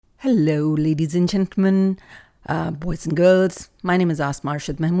Hello, ladies and gentlemen, boys and girls. My name is Asma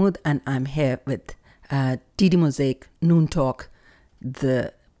Arshad Mahmood, and I'm here with TD Mosaic Noon Talk,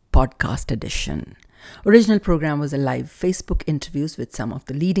 the podcast edition. Original program was a live Facebook interviews with some of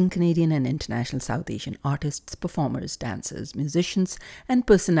the leading Canadian and international South Asian artists, performers, dancers, musicians, and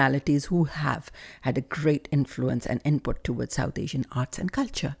personalities who have had a great influence and input towards South Asian arts and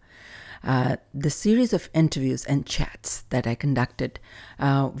culture. The series of interviews and chats that I conducted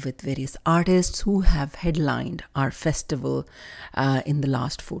with various artists who have headlined our festival in the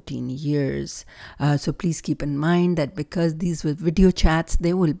last 14 years. So please keep in mind that because these were video chats,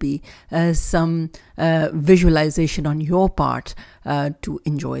 there will be some visualization on your part to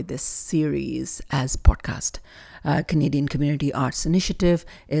enjoy this series as podcast. Canadian Community Arts Initiative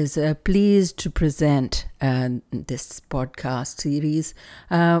is pleased to present this podcast series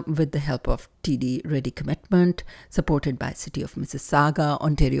with the help of TD Ready Commitment, supported by City of Mississauga,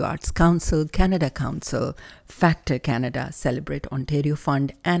 Ontario Arts Council, Canada Council, Factor Canada, Celebrate Ontario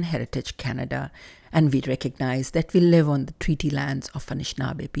Fund, and Heritage Canada. And we recognize that we live on the treaty lands of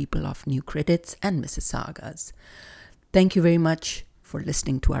Anishinaabe people of New Credits and Mississaugas. Thank you very much for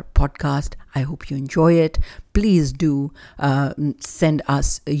listening to our podcast. I hope you enjoy it. Please do send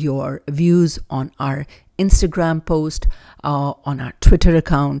us your views on our Instagram post, on our Twitter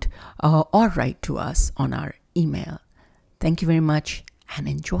account, or write to us on our email. Thank you very much and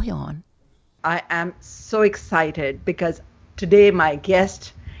enjoy on. I am so excited because today my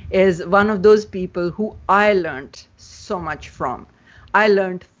guest is one of those people who I learned so much from. I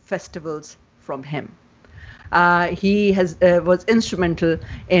learned festivals from him. He was instrumental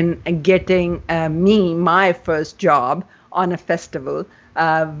in getting me my first job on a festival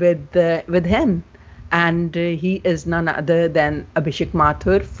with him, and he is none other than Abhishek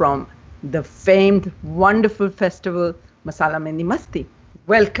Mathur from the famed, wonderful festival Masala Mehndi Masti.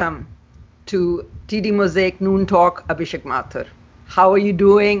 Welcome to TD Mosaic Noon Talk, Abhishek Mathur. How are you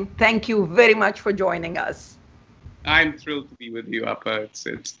doing? Thank you very much for joining us. I'm thrilled to be with you, Appa.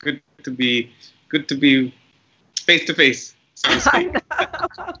 It's good to be face to face.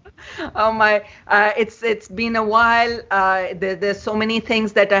 Oh my! It's been a while. There's so many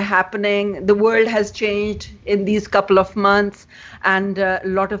things that are happening. The world has changed in these couple of months, and a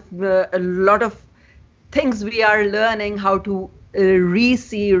lot of things we are learning how to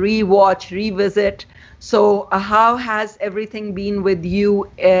re-see, re-watch, revisit. So, how has everything been with you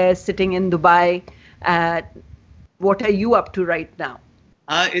sitting in Dubai? What are you up to right now?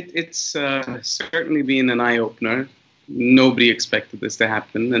 It's certainly been an eye-opener. Nobody expected this to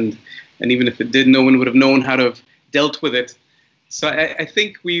happen, and even if it did, no one would have known how to have dealt with it. So I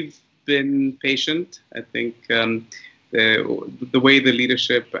think we've been patient. I think the way the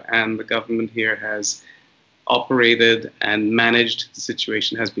leadership and the government here has operated and managed the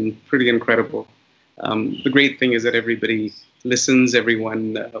situation has been pretty incredible. The great thing is that everybody listens,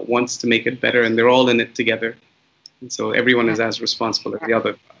 everyone wants to make it better, and they're all in it together. And so everyone is as responsible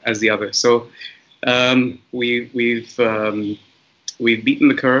as the other. So we've beaten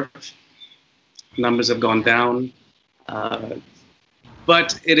the curve. Numbers have gone down,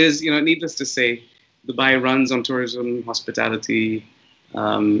 but it is, needless to say, Dubai runs on tourism, hospitality.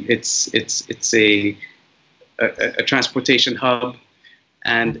 It's a transportation hub,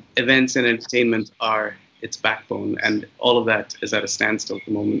 and events and entertainment are its backbone, and all of that is at a standstill at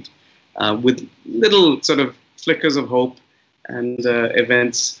the moment, with little sort of flickers of hope and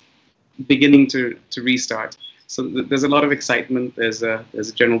events beginning to restart. So there's a lot of excitement. There's a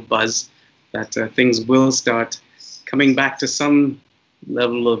general buzz that things will start coming back to some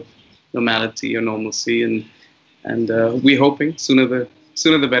level of normality or normalcy, and we're hoping sooner the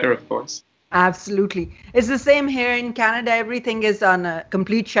better, of course. Absolutely. It's the same here in Canada. Everything is on a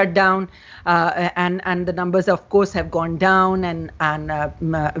complete shutdown, and the numbers, of course, have gone down, and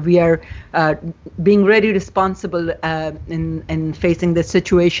we are being very responsible in facing this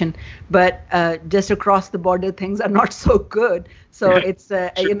situation. But just across the border, things are not so good. So it's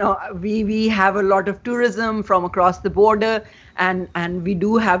we have a lot of tourism from across the border, and we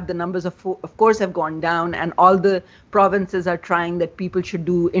do have the numbers of course have gone down, and all the provinces are trying that people should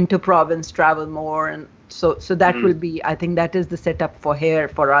do inter-province travel more, and so that will be, I think that is the setup for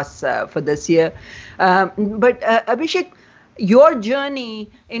us for this year. But Abhishek, your journey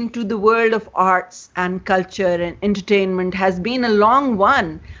into the world of arts and culture and entertainment has been a long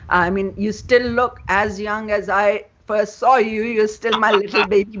one. I mean, you still look as young as I first saw you. You're still my little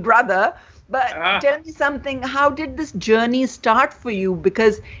baby brother. But tell me something, how did this journey start for you?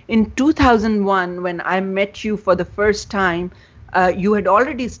 Because in 2001, when I met you for the first time, you had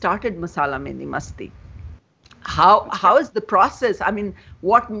already started Masala Mehndi Masti. How is the process? I mean,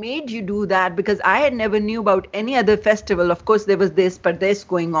 what made you do that? Because I had never knew about any other festival. Of course, there was this Pardes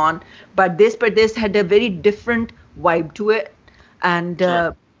going on, but this Pardes had a very different vibe to it. And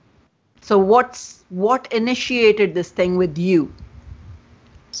Sure. so, what initiated this thing with you?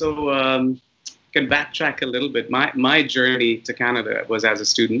 So can backtrack a little bit. My journey to Canada was as a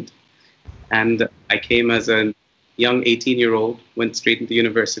student, and I came as a young 18-year-old, went straight into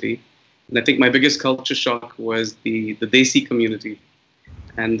university. And I think my biggest culture shock was the Desi community.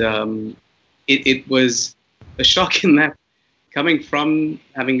 And it was a shock in that coming from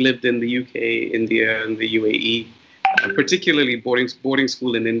having lived in the UK, India, and the UAE, particularly boarding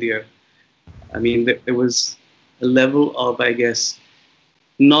school in India. I mean, there was a level of, I guess,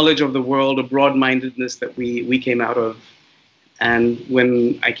 knowledge of the world, a broad-mindedness that we came out of. And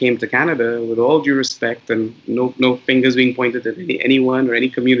when I came to Canada, with all due respect and no fingers being pointed at anyone or any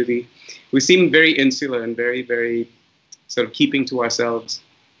community, we seemed very insular and very, very sort of keeping to ourselves.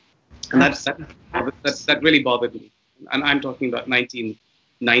 And that really bothered me. And I'm talking about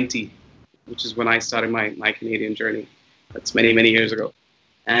 1990, which is when I started my Canadian journey. That's many, many years ago.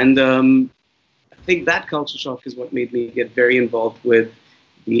 And I think that culture shock is what made me get very involved with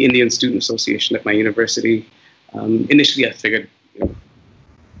the Indian Student Association at my university. Initially, I figured,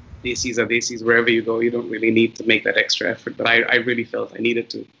 Desis are Desis, wherever you go, you don't really need to make that extra effort. But I really felt I needed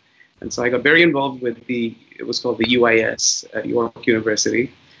to. And so I got very involved with it was called the UIS at York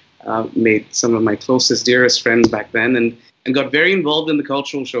University. Made some of my closest, dearest friends back then, and got very involved in the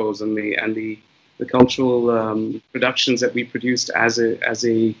cultural shows and the cultural productions that we produced as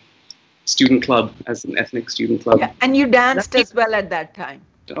a student club, as an ethnic student club. Yeah, and you danced as well at that time.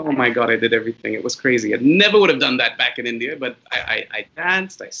 Oh my God, I did everything. It was crazy. I never would have done that back in India, but I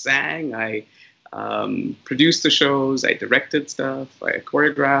danced, I sang, I produced the shows, I directed stuff, I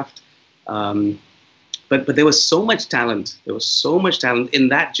choreographed. But there was so much talent. There was so much talent in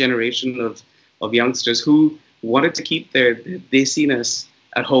that generation of youngsters who wanted to keep their desiness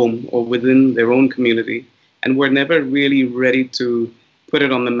at home or within their own community, and were never really ready to put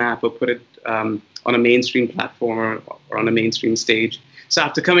it on the map or put it on a mainstream platform or on a mainstream stage. So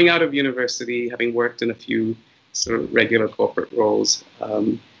after coming out of university, having worked in a few sort of regular corporate roles,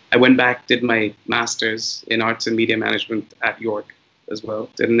 I went back, did my master's in arts and media management at York as well,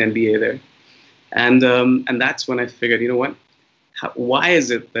 did an MBA there. And that's when I figured, you know what, why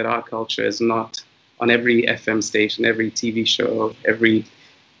is it that our culture is not on every FM station, every TV show,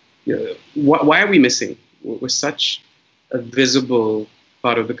 why are we missing? We're such a visible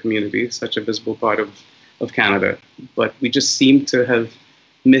part of the community, such a visible part of Canada, but we just seem to have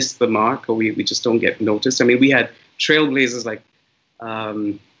missed the mark, or we just don't get noticed. I mean, we had trailblazers like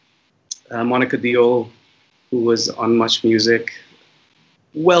Monica Diol, who was on Much Music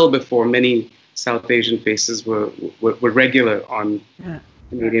well before many South Asian faces were regular on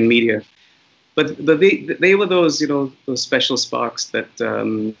Canadian media. But they were those, those special sparks that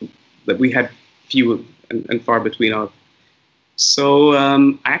we had few and far between of. So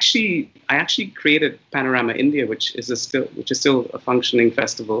I actually created Panorama India, which is still a functioning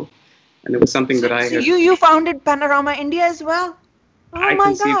festival, and it was something that I had. You founded Panorama India as well? Oh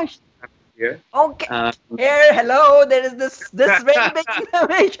my gosh! Yeah. Okay. Hello. There is this very big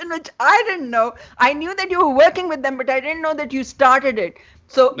innovation which I didn't know. I knew that you were working with them, but I didn't know that you started it.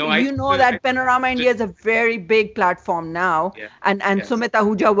 So that Panorama India is a very big platform now, and Sumit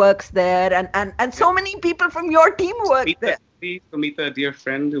Ahuja works there, and so many people from your team work there. Sumita, a dear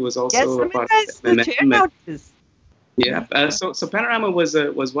friend who was also a part of the chair notice. Yeah. So Panorama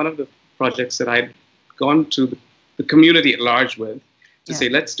was one of the projects that I'd gone to the community at large with. To say,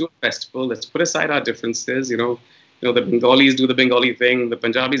 let's do a festival, let's put aside our differences, the Bengalis do the Bengali thing, the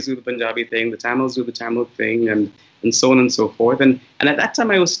Punjabis do the Punjabi thing, the Tamils do the Tamil thing, and so on and so forth. And at that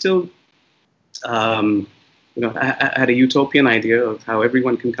time I was still, I had a utopian idea of how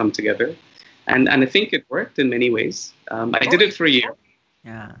everyone can come together. And I think it worked in many ways. I did it for a year.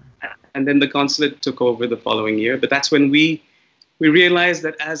 Yeah. And then the consulate took over the following year. But that's when we realized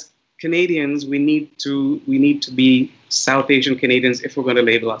that as Canadians, we need to be South Asian Canadians if we're going to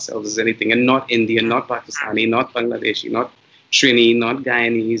label ourselves as anything, and not Indian, not Pakistani, not Bangladeshi, not Trini, not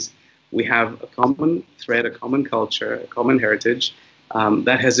Guyanese. We have a common thread, a common culture, a common heritage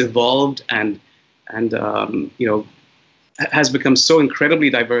that has evolved and has become so incredibly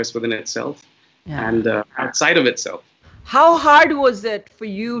diverse within itself and outside of itself. How hard was it for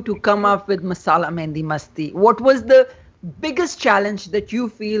you to come up with Masala Mehndi Masti? What was the biggest challenge that you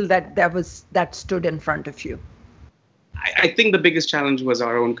feel that stood in front of you? I think the biggest challenge was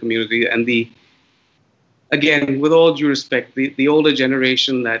our own community and again, with all due respect, the older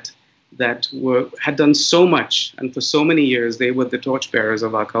generation that that had done so much, and for so many years they were the torchbearers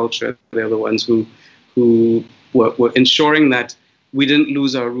of our culture. They're the ones who were ensuring that we didn't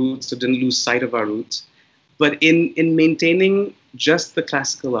lose our roots or didn't lose sight of our roots. But in maintaining just the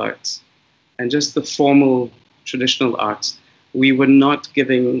classical arts and just the formal traditional arts, we were not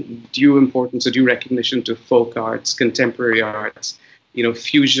giving due importance or due recognition to folk arts, contemporary arts,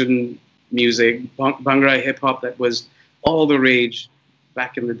 fusion music, Bhangra hip hop that was all the rage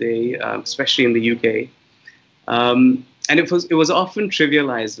back in the day, especially in the UK. And it was often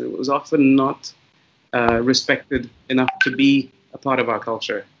trivialized. It was often not respected enough to be a part of our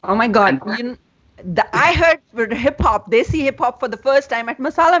culture. Oh my God! I heard hip hop, Desi hip hop, for the first time at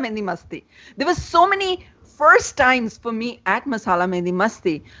Masala Mehndi Masti. There were so many first times for me at Masala Mehndi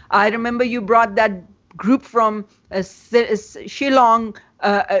Masti. I remember you brought that group from Shillong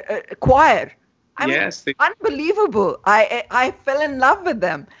choir. Yes, unbelievable. I fell in love with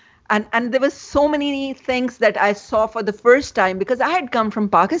them. And there were so many things that I saw for the first time because I had come from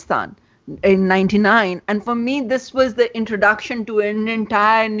Pakistan in 99. And for me, this was the introduction to an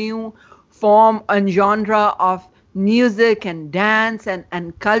entire new form and genre of music and dance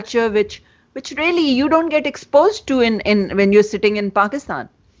and culture, which really you don't get exposed to in when you're sitting in Pakistan.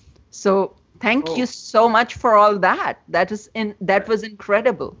 So thank you so much for all that. That was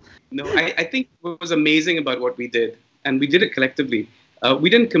incredible. No, I think what was amazing about what we did, and we did it collectively, we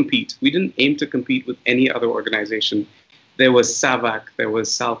didn't compete. We didn't aim to compete with any other organization. There was SAVAK, there was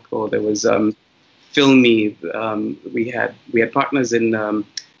Salco, there was Filmi. We had partners in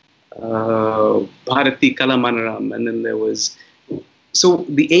Bharati Kala Manaram, and then there was. So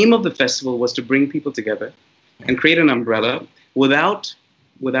the aim of the festival was to bring people together and create an umbrella without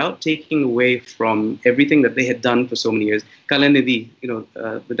taking away from everything that they had done for so many years. Kalanidhi,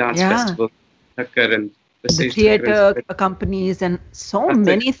 the dance festival, Thakkar, and the theater companies, and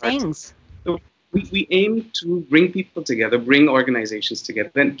many things. So we aim to bring people together, bring organizations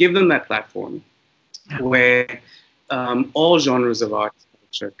together, and give them that platform where all genres of art and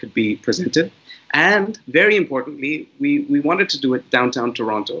culture could be presented. And very importantly, we wanted to do it downtown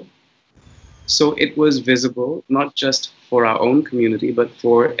Toronto. So it was visible, not just for our own community, but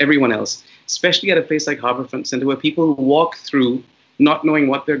for everyone else, especially at a place like Harbourfront Centre, where people walk through not knowing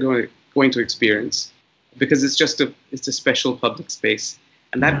what they're going to experience, because it's a special public space.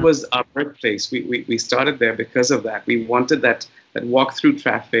 And that was our birthplace. We started there because of that. We wanted that walk-through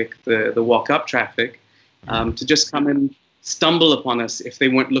traffic, the walk-up traffic, to just come and stumble upon us if they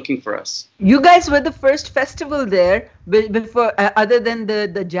weren't looking for us. You guys were the first festival there before, other than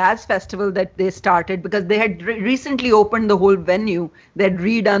the jazz festival that they started, because they had recently opened the whole venue. They had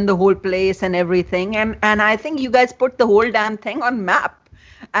redone the whole place and everything. And I think you guys put the whole damn thing on map.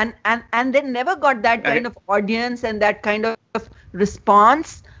 And they never got that kind of audience and that kind of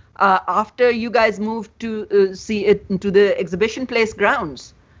response after you guys moved to see it into the exhibition place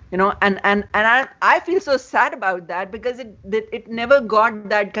grounds. And I feel so sad about that, because it never got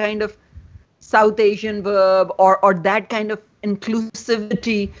that kind of South Asian verb or that kind of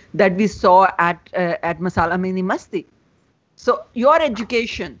inclusivity that we saw at Masala Mehndi Masti. So your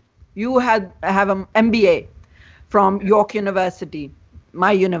education, you have an MBA from York University,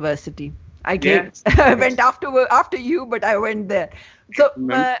 my university. I went after you, but I went there. So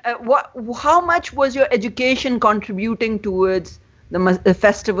how much was your education contributing towards the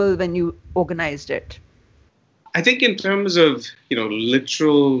festival when you organized it? I think in terms of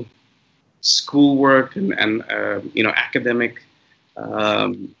literal schoolwork and academic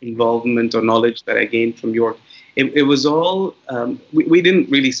involvement or knowledge that I gained from York, it was all we didn't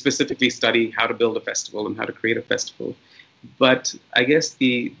really specifically study how to build a festival and how to create a festival, but I guess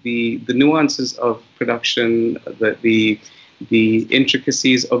the nuances of production, the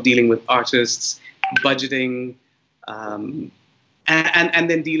intricacies of dealing with artists, budgeting. And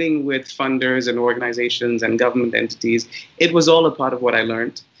then dealing with funders and organizations and government entities, it was all a part of what I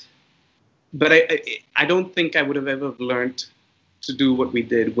learned. But I don't think I would have ever learned to do what we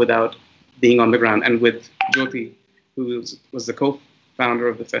did without being on the ground. And with Jyoti, who was the co-founder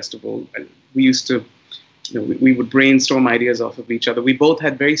of the festival, we used to, we would brainstorm ideas off of each other. We both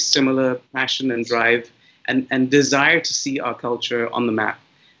had very similar passion and drive and desire to see our culture on the map.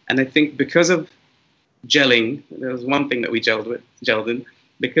 And I think because of gelling, there was one thing that we gelled in.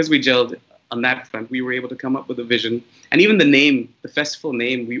 Because we gelled on that front, we were able to come up with a vision. And even the name, the festival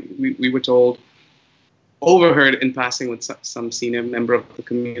name, we were told, overheard in passing with some senior member of the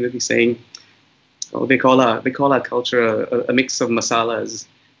community saying, "Oh, they call our culture a mix of masalas.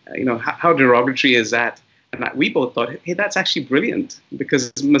 How derogatory is that?" And we both thought, "Hey, that's actually brilliant,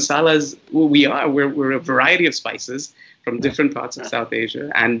 because masalas, we're a variety of spices. from different parts of South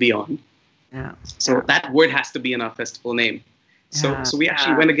Asia and beyond. Yeah. So that word has to be in our festival name. So we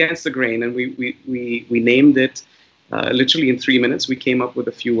actually went against the grain, and we named it literally in 3 minutes. We came up with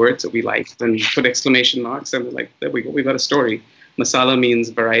a few words that we liked and put exclamation marks, and we're like, there we go, we got a story. Masala means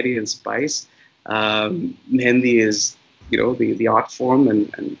variety and spice. Mehendi is, the art form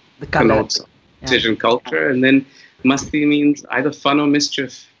and connotes Asian culture. And then Masti means either fun or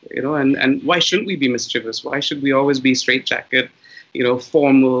mischief, and why shouldn't we be mischievous? Why should we always be straitjacket,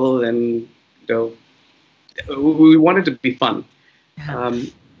 formal, and, we wanted to be fun.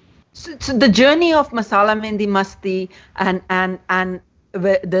 So the journey of Masala Mehendi Masti and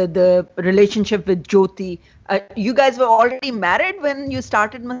the relationship with Jyoti, you guys were already married when you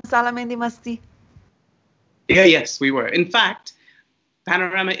started Masala Mehendi Masti? Yes, we were. In fact,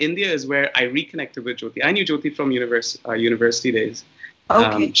 Panorama India is where I reconnected with Jyoti. I knew Jyoti from university days.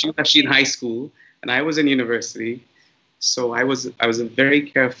 Okay. She was actually in high school, and I was in university. So I was a very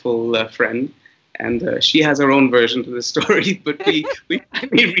careful friend. And she has her own version to the story, but we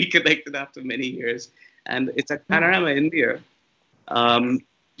finally reconnected after many years. And it's at Panorama India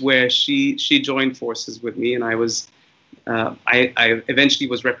where she joined forces with me, and I eventually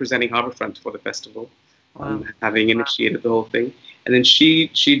was representing Harbourfront for the festival, having initiated the whole thing. And then she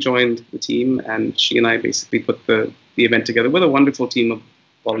joined the team, and she and I basically put the event together with a wonderful team of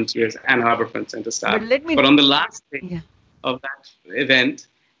volunteers and Harbourfront Centre staff. But on the last day of that event,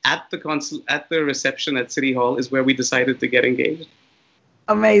 at the reception at City Hall is where we decided to get engaged.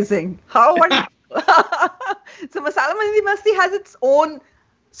 Amazing. How wonderful. So Masala Mehendi Masti has its own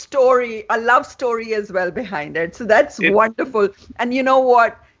story, a love story as well behind it. So that's wonderful. And you know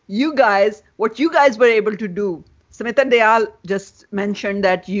what you guys were able to do. Smita Dayal just mentioned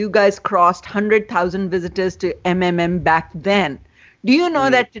that you guys crossed 100,000 visitors to MMM back then. Do you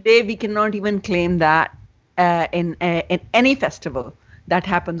know that today we cannot even claim that in any festival that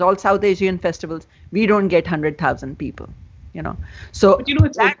happens, all South Asian festivals, we don't get 100,000 people, So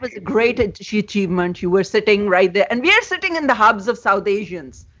that was a great achievement. You were sitting right there, and we are sitting in the hubs of South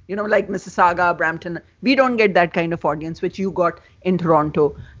Asians, like Mississauga, Brampton. We don't get that kind of audience, which you got in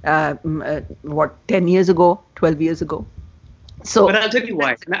Toronto, 10 years ago, 12 years ago. So, but I'll tell you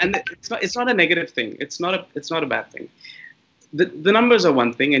why. And it's not a negative thing. It's not a bad thing. The numbers are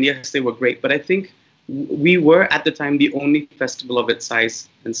one thing, and yes, they were great. But I think we were at the time the only festival of its size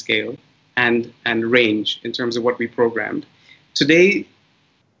and scale and range in terms of what we programmed. Today,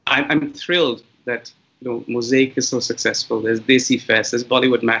 I'm thrilled that Mosaic is so successful. There's Desi Fest, there's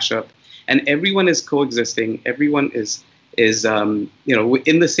Bollywood Mashup, and everyone is coexisting. Everyone is in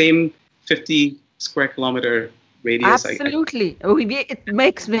the same 50 square kilometer radius. Absolutely. It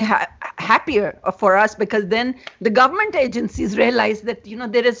makes me happier for us, because then the government agencies realize that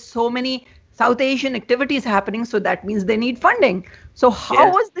there is so many South Asian activities happening, so that means they need funding. So how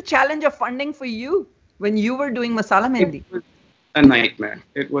was the challenge of funding for you when you were doing Masala Mehendi? It was a nightmare.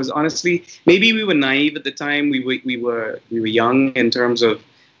 It was honestly, maybe we were naive at the time. We were young in terms of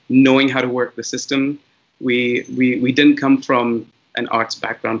knowing how to work the system. We didn't come from an arts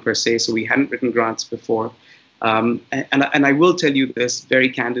background per se, so we hadn't written grants before. And I will tell you this very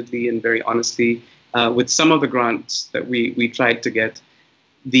candidly and very honestly, with some of the grants that we tried to get,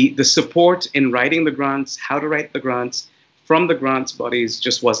 the support in writing the grants, how to write the grants from the grants bodies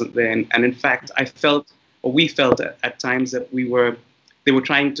just wasn't there. And in fact, we felt at times that they were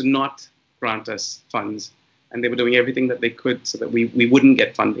trying to not grant us funds, and they were doing everything that they could so that we wouldn't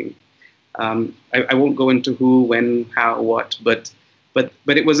get funding. I won't go into who, when, how, what, but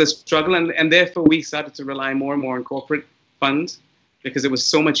it was a struggle, and therefore we started to rely more and more on corporate funds, because it was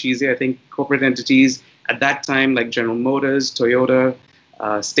so much easier. I think corporate entities at that time, like General Motors, Toyota,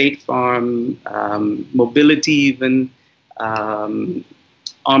 State Farm, Mobility even,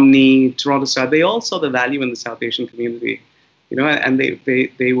 Omni, Toronto Star, they all saw the value in the South Asian community, and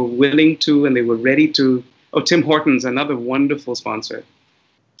they were willing to, and they were ready to. Oh, Tim Hortons, another wonderful sponsor.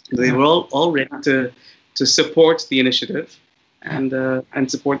 They were all ready to support the initiative and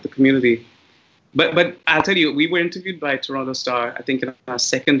support the community. But I'll tell you, we were interviewed by Toronto Star, I think in our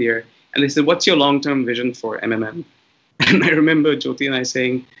second year, and they said, "What's your long-term vision for MMM?" And I remember Jyoti and I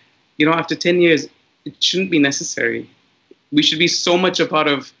saying, after 10 years, it shouldn't be necessary. We should be so much a part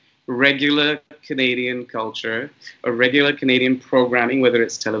of regular Canadian culture or regular Canadian programming, whether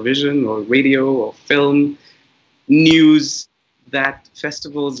it's television or radio or film, news, that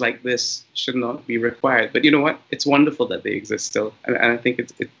festivals like this should not be required. But you know what? It's wonderful that they exist still. And I think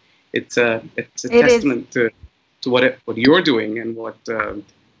it's a testament to what you're doing and what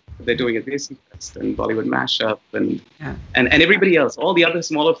they're doing at Desi Fest and Bollywood Mashup and everybody else, all the other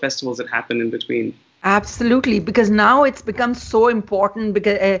smaller festivals that happen in between. Absolutely, because now it's become so important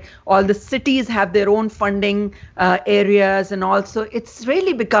because all the cities have their own funding areas, and also it's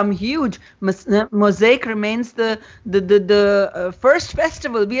really become huge. Mosaic remains the first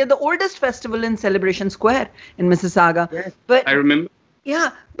festival. We are the oldest festival in Celebration Square in Mississauga. Yes, But I remember.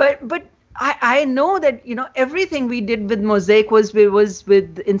 yeah, but I know that everything we did with Mosaic was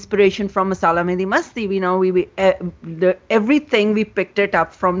with inspiration from Masala Mehndi Masti. Everything we picked it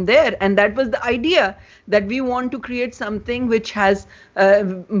up from there, and that was the idea, that we want to create something which has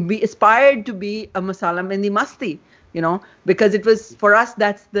we aspired to be a Masala Mehndi Masti. Because it was, for us,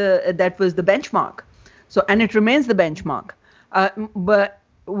 that was the benchmark. So, and it remains the benchmark. But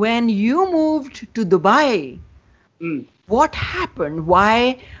when you moved to Dubai, what happened?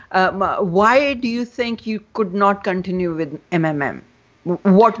 Why do you think you could not continue with MMM?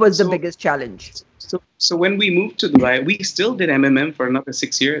 What was the biggest challenge? So when we moved to Dubai, we still did MMM for another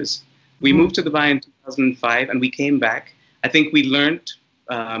 6 years. We moved to Dubai in 2005, and we came back. I think we learned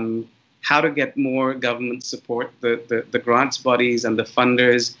how to get more government support, the grants bodies and the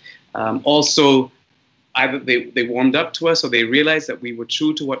funders. Also, either they warmed up to us, or they realized that we were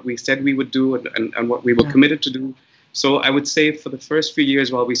true to what we said we would do and what we were committed to do. So I would say for the first few years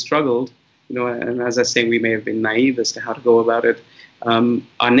while we struggled, and as I say, we may have been naive as to how to go about it.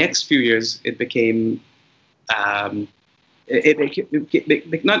 Our next few years, it became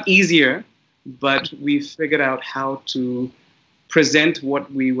not easier, but we figured out how to present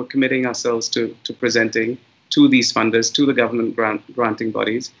what we were committing ourselves to presenting to these funders, to the government granting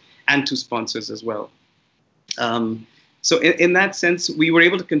bodies, and to sponsors as well. So in that sense, we were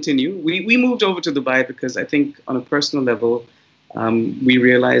able to continue. We moved over to Dubai because I think on a personal level, we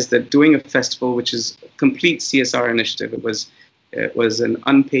realized that doing a festival, which is a complete CSR initiative, it was an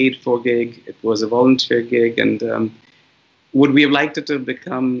unpaid for gig, it was a volunteer gig, and would we have liked it to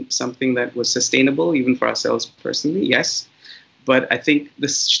become something that was sustainable, even for ourselves personally? Yes. But I think the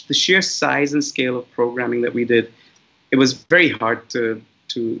sheer size and scale of programming that we did, it was very hard to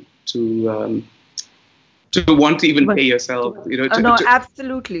want to even pay yourself,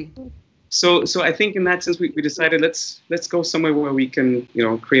 absolutely. So I think in that sense we decided let's go somewhere where we can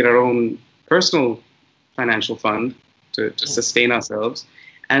create our own personal financial fund to sustain ourselves.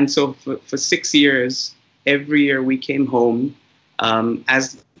 And so for 6 years, every year we came home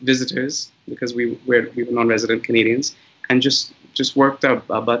as visitors, because we were non-resident Canadians, and just worked our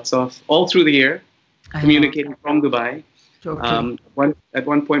butts off all through the year, communicating from Dubai. At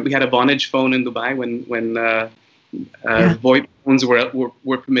one point, we had a Vonage phone in Dubai when VoIP phones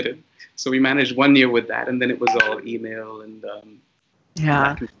were permitted. So we managed 1 year with that, and then it was all email and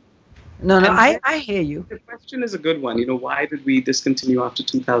No, I hear you. The question is a good one. Why did we discontinue after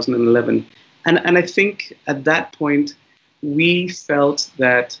 2011? And I think at that point, we felt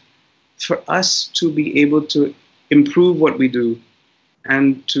that for us to be able to improve what we do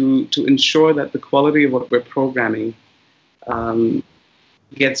and to ensure that the quality of what we're programming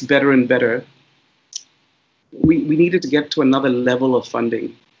gets better and better, we needed to get to another level of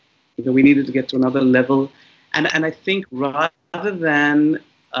funding. We needed to get to another level, and I think rather than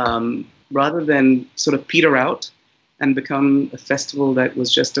sort of peter out and become a festival that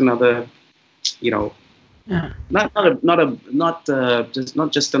was just another, not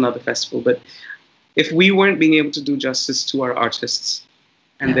just another festival, but if we weren't being able to do justice to our artists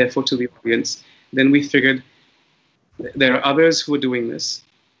and therefore to the audience, then we figured there are others who are doing this.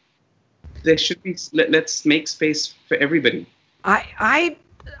 There should be. Let's make space for everybody. I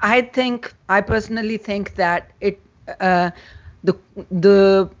personally think that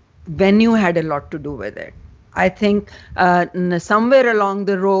the venue had a lot to do with it. I think somewhere along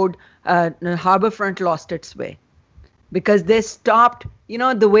the road, Harbourfront lost its way, because they stopped,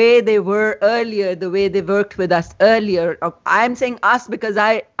 the way they were earlier, the way they worked with us earlier. I'm saying us because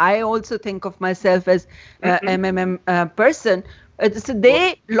I also think of myself as MMM person. So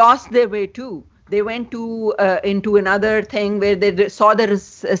they lost their way too. They went to into another thing where they saw the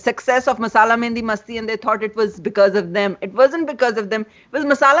success of Masala Mehndi Masti, and they thought it was because of them. It wasn't because of them. It was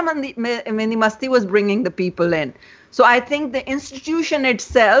Masala Mehndi Masti was bringing the people in. So I think the institution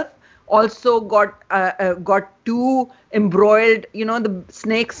itself also got too embroiled, the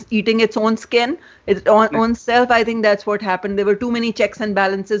snakes eating its own skin, its own self. I think that's what happened. There were too many checks and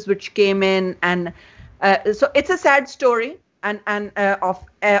balances which came in, and so it's a sad story. And of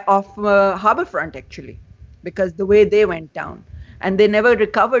Harbourfront, actually, because the way they went down, and they never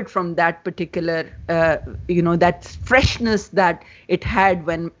recovered from that particular, that freshness that it had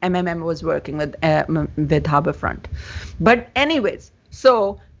when MMM was working with Harbourfront. But anyways,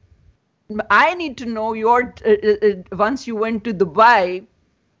 so I need to know your once you went to Dubai,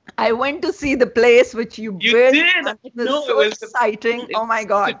 I went to see the place which you You built, did. and it was No, so it was exciting. Oh my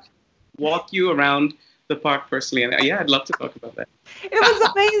God. walk you around the park personally, and yeah, I'd love to talk about that. It was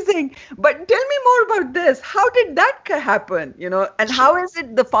amazing. But tell me more about this. How did that happen? And how is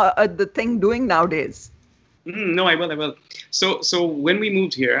it the thing doing nowadays? No, I will. So when we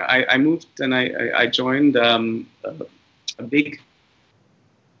moved here, I moved and I joined a big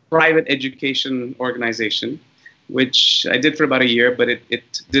private education organization, which I did for about a year, but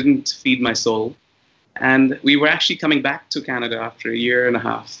it didn't feed my soul. And we were actually coming back to Canada after a year and a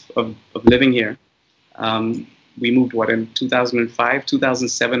half of living here. We moved, in 2005,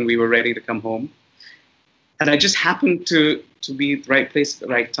 2007, we were ready to come home. And I just happened to be at the right place at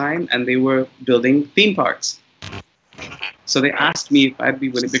the right time, and they were building theme parks. So they asked me if I'd be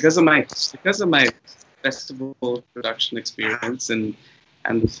willing, because of my festival production experience and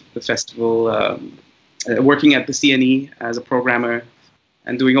the festival, working at the CNE as a programmer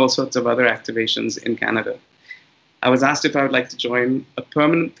and doing all sorts of other activations in Canada. I was asked if I would like to join a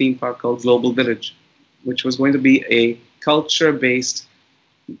permanent theme park called Global Village, which was going to be a culture-based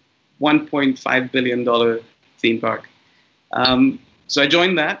 $1.5 billion theme park. So I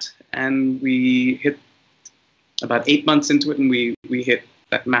joined that, and we hit about 8 months into it, and we hit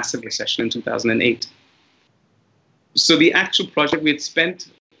that massive recession in 2008. So the actual project, we had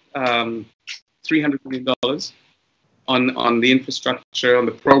spent $300 million on the infrastructure, on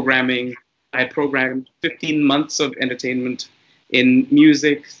the programming. I programmed 15 months of entertainment in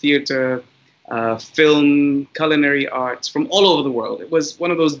music, theater, film, culinary arts from all over the world. It was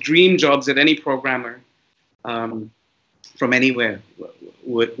one of those dream jobs that any programmer from anywhere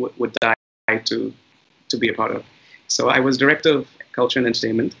would die to be a part of. So I was director of culture and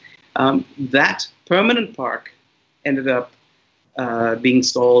entertainment. That permanent park ended up being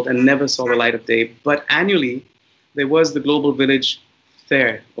stalled and never saw the light of day. But annually, there was the Global Village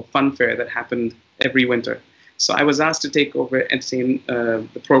Fair or Fun Fair that happened every winter. So I was asked to take over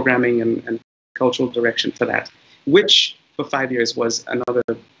the programming and cultural direction for that, which for 5 years was another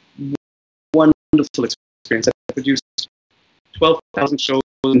wonderful experience. I produced 12,000 shows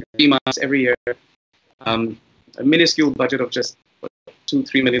in 3 months every year, a minuscule budget of just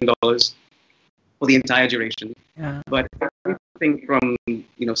 $2-3 million for the entire duration. Yeah. But everything from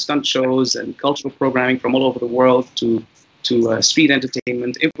stunt shows and cultural programming from all over the world to street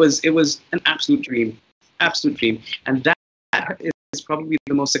entertainment, it was an absolute dream, and that is probably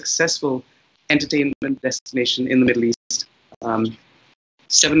the most successful entertainment destination in the Middle East.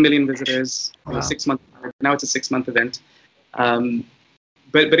 7 million visitors, Wow. 6 months. Now it's a 6-month event,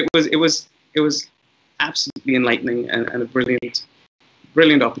 but it was absolutely enlightening and a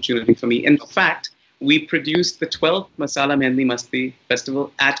brilliant opportunity for me. In fact, we produced the 12th Masala Mehndi Masti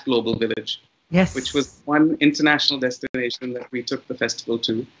Festival at Global Village, Yes. which was one international destination that we took the festival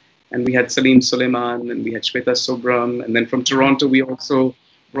to. And we had Salim Suleiman, and we had Shweta Sobram, and then from Toronto we also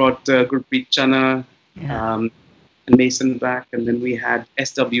brought Gurpreet Chana, Yeah. and Mason back, and then we had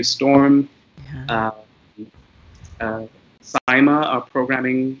SW Storm, Yeah. Saima, our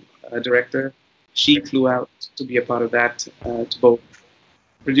programming director. She flew out to be a part of that, to both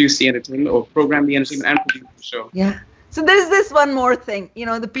produce the entertainment or program the entertainment and produce the show. Yeah. So there's this one more thing.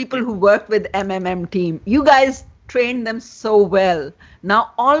 The people who work with MMM team, you guys trained them so well.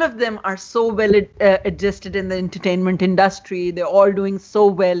 Now all of them are so well adjusted in the entertainment industry. They're all doing so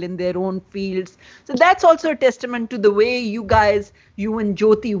well in their own fields. So that's also a testament to the way you and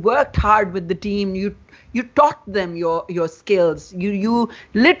Jyoti worked hard with the team. You taught them your skills. You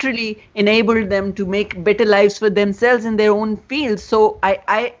literally enabled them to make better lives for themselves in their own fields. So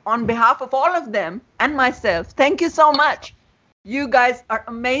I on behalf of all of them and myself, thank you so much. You guys are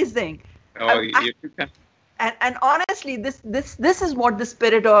amazing. Oh, And honestly, this is what the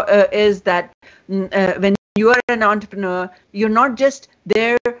spirit is, that when you are an entrepreneur, you're not just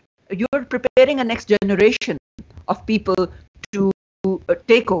there, you're preparing a next generation of people to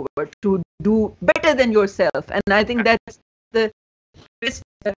take over, to do better than yourself. And I think that's the best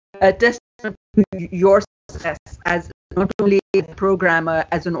testament to your success as not only a programmer,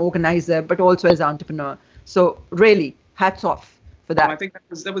 as an organizer, but also as an entrepreneur. So really, hats off for that. I think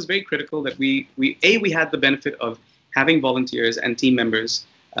that was very critical, that we had the benefit of having volunteers and team members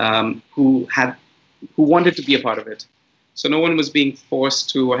who wanted to be a part of it. So no one was being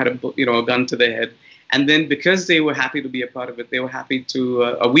forced to or had a gun to their head. And then because they were happy to be a part of it, they were happy to,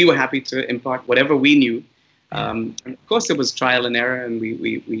 or we were happy to impart whatever we knew. And of course, there was trial and error, and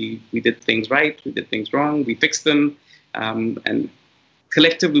we did things right, we did things wrong, we fixed them, and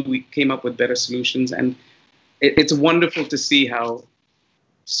collectively we came up with better solutions. And it's wonderful to see how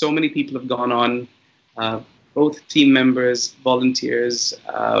so many people have gone on both team members, volunteers,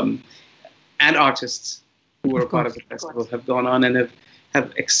 and artists who were a part of the festival have gone on and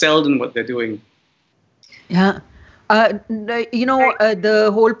have excelled in what they're doing. Yeah. The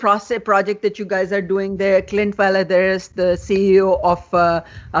whole project that you guys are doing there, Clint Valadares, the CEO of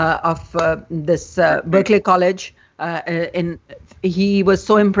this Berkeley College, he was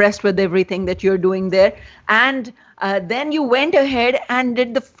so impressed with everything that you're doing there. And then you went ahead and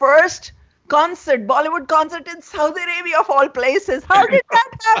did the first Bollywood concert in Saudi Arabia of all places. How did that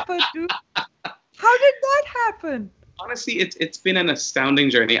happen, dude? How did that happen? Honestly, it's been an astounding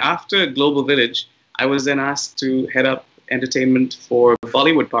journey. After Global Village, I was then asked to head up entertainment for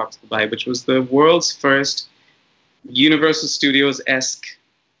Bollywood Parks Dubai, which was the world's first Universal Studios-esque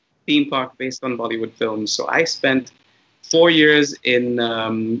theme park based on Bollywood films. So I spent 4 years in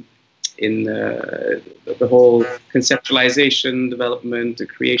the whole conceptualization, development, the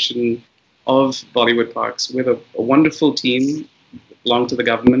creation of Bollywood parks with a wonderful team belonged to the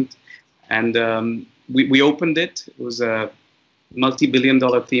government. And we opened it. It was a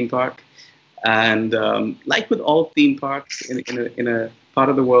multi-billion-dollar theme park. And like with all theme parks in a part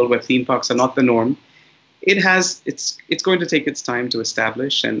of the world where theme parks are not the norm, it's going to take its time to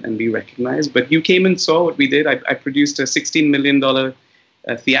establish and be recognized. But you came and saw what we did. I produced a $16 million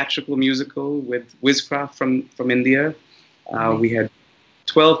theatrical musical with Wizcraft from India. We had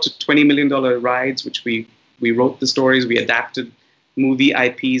 $12 to $20 million rides, which we wrote the stories. We adapted movie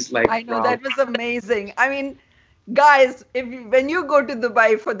IPs like... I know, that was amazing. I mean, guys, when you go to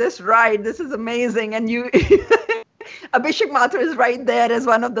Dubai for this ride, this is amazing. And you, Abhishek Mathur is right there as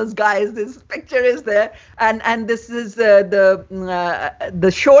one of those guys. This picture is there, and this is the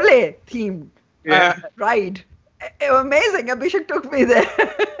Sholay theme ride. Amazing. Abhishek took me there,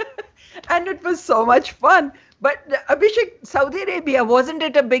 and it was so much fun. But Abhishek, Saudi Arabia, wasn't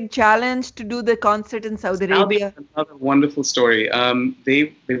it a big challenge to do the concert in Saudi Arabia? Another wonderful story. They're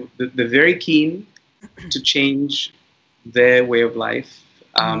very keen to change their way of life.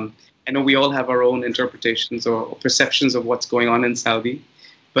 I know we all have our own interpretations or perceptions of what's going on in Saudi,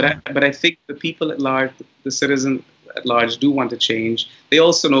 but I think the people at large, the citizens at large, do want to change. They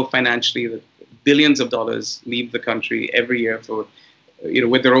also know financially that billions of dollars leave the country every year for,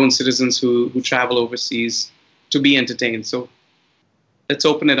 with their own citizens who travel overseas to be entertained. So let's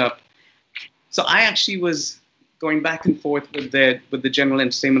open it up. So I actually was going back and forth with the General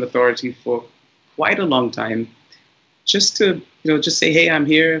Entertainment Authority for quite a long time, just to just say, hey, I'm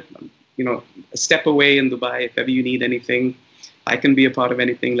here, a step away in Dubai. If ever you need anything, I can be a part of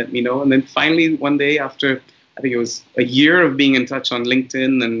anything. Let me know. And then finally, one day after, I think it was a year of being in touch on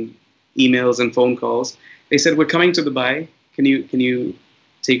LinkedIn and emails and phone calls, they said, we're coming to Dubai. Can you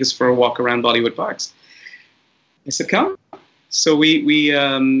take us for a walk around Bollywood parks? I said, come. So we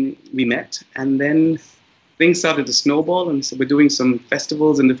met, and then things started to snowball, and so we're doing some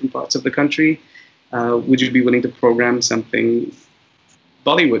festivals in different parts of the country. Would you be willing to program something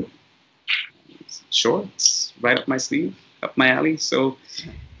Bollywood? Sure, it's right up my sleeve, up my alley. So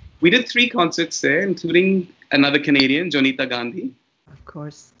we did 3 concerts there, including another Canadian, Jonita Gandhi. Of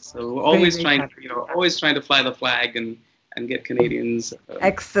course. So always trying to fly the flag and get Canadians.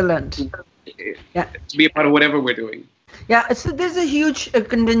 Excellent. To be a part of whatever we're doing. Yeah, so there's a huge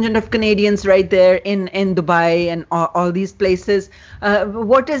contingent of Canadians right there in Dubai and all these places.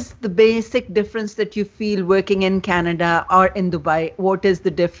 What is the basic difference that you feel working in Canada or in Dubai? What is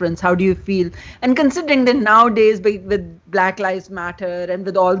the difference? How do you feel? And considering that nowadays with Black Lives Matter and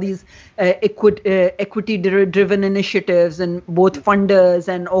with all these equity-driven initiatives and both funders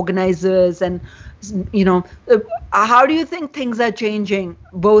and organizers and how do you think things are changing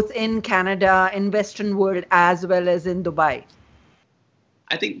both in Canada, in Western world, as well as in Dubai?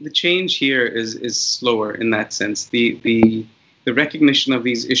 I think the change here is slower in that sense. The recognition of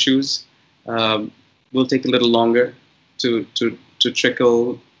these issues will take a little longer to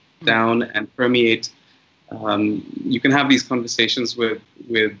trickle down and permeate. You can have these conversations with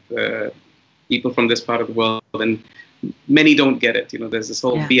people from this part of the world, and many don't get it. There's this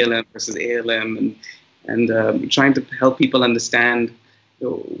whole BLM versus ALM, and trying to help people understand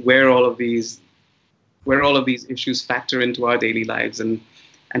where all of these issues factor into our daily lives, and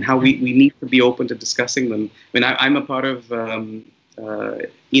how we need to be open to discussing them. I mean, I'm a part of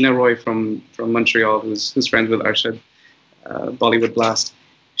Ina Roy from Montreal, who's friends with Arshad, Bollywood Blast.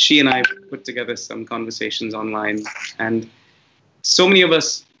 She and I put together some conversations online, and so many of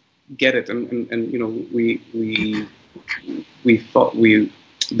us get it, and we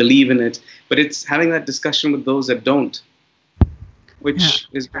believe in it, but it's having that discussion with those that don't, which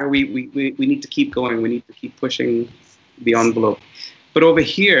is where we need to keep going. We need to keep pushing the envelope. But over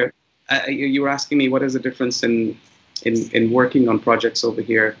here, You were asking me what is the difference in working on projects over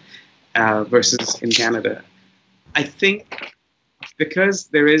here versus in Canada. I think because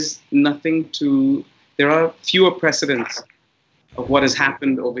there are fewer precedents of what has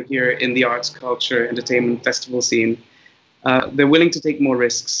happened over here in the arts, culture, entertainment, festival scene. They're willing to take more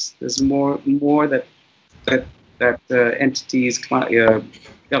risks. There's more that entities,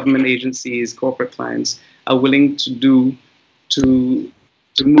 government agencies, corporate clients are willing to do to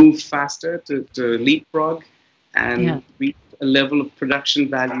move faster, to leapfrog, and reach a level of production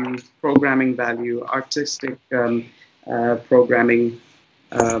value, programming value, artistic programming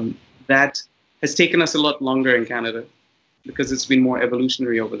that has taken us a lot longer in Canada because it's been more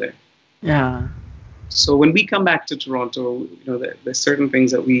evolutionary over there. Yeah. So when we come back to Toronto, there's certain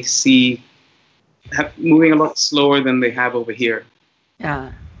things that we see moving a lot slower than they have over here.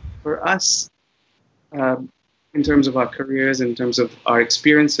 Yeah. For us, in terms of our careers, in terms of our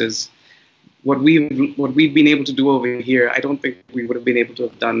experiences, what we've been able to do over here, I don't think we would have been able to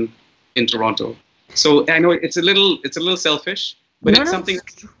have done in Toronto. So I know it's a little selfish, but it's something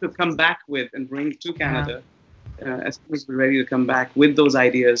to come back with and bring to Canada. As soon as we're ready to come back with those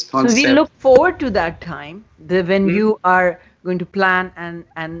ideas, concepts. So we look forward to that time, when you are going to plan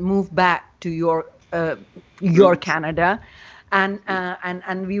and move back to your Canada,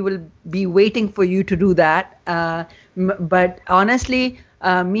 and we will be waiting for you to do that. But honestly,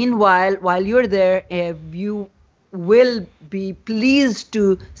 meanwhile, while you're there, you will be pleased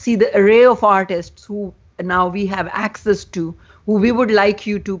to see the array of artists who now we have access to, who we would like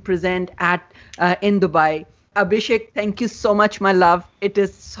you to present in Dubai. Abhishek, thank you so much, my love. It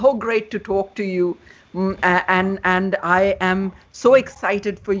is so great to talk to you. And I am so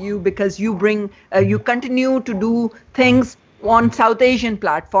excited for you because you continue to do things on South Asian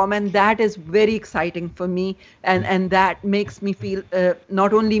platform, and that is very exciting for me, and that makes me feel,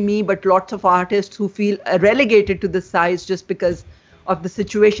 not only me but lots of artists who feel relegated to the sides just because of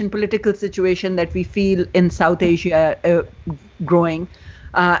the political situation that we feel in South Asia growing.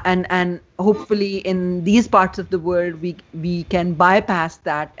 And hopefully in these parts of the world we can bypass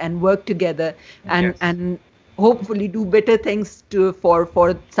that and work together and hopefully do better things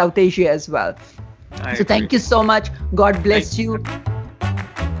for South Asia as well. So thank you so much. God bless you.